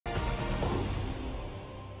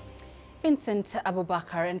Vincent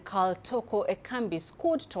Abubakar and Carl Toko Ekambi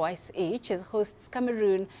scored twice each as hosts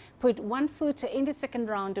Cameroon put one foot in the second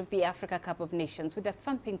round of the Africa Cup of Nations with a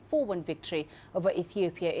thumping 4-1 victory over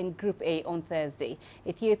Ethiopia in Group A on Thursday.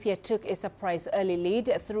 Ethiopia took a surprise early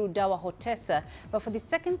lead through Dawa Hotessa, but for the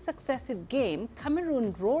second successive game,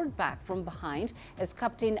 Cameroon roared back from behind as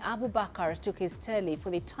captain Abubakar took his tally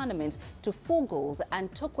for the tournament to 4 goals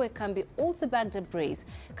and Toko Ekambi also bagged a brace.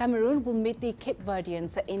 Cameroon will meet the Cape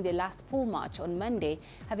Verdeans in the last pool match on Monday,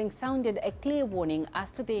 having sounded a clear warning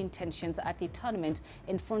as to their intentions at the tournament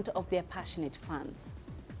in front of their passionate fans.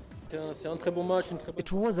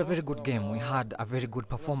 It was a very good game. We had a very good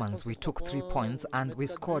performance. We took 3 points and we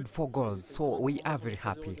scored 4 goals, so we are very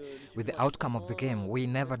happy with the outcome of the game. We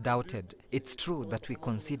never doubted. It's true that we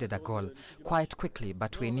conceded a goal quite quickly,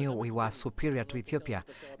 but we knew we were superior to Ethiopia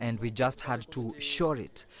and we just had to show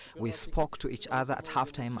it. We spoke to each other at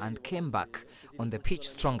halftime and came back on the pitch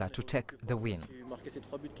stronger to take the win.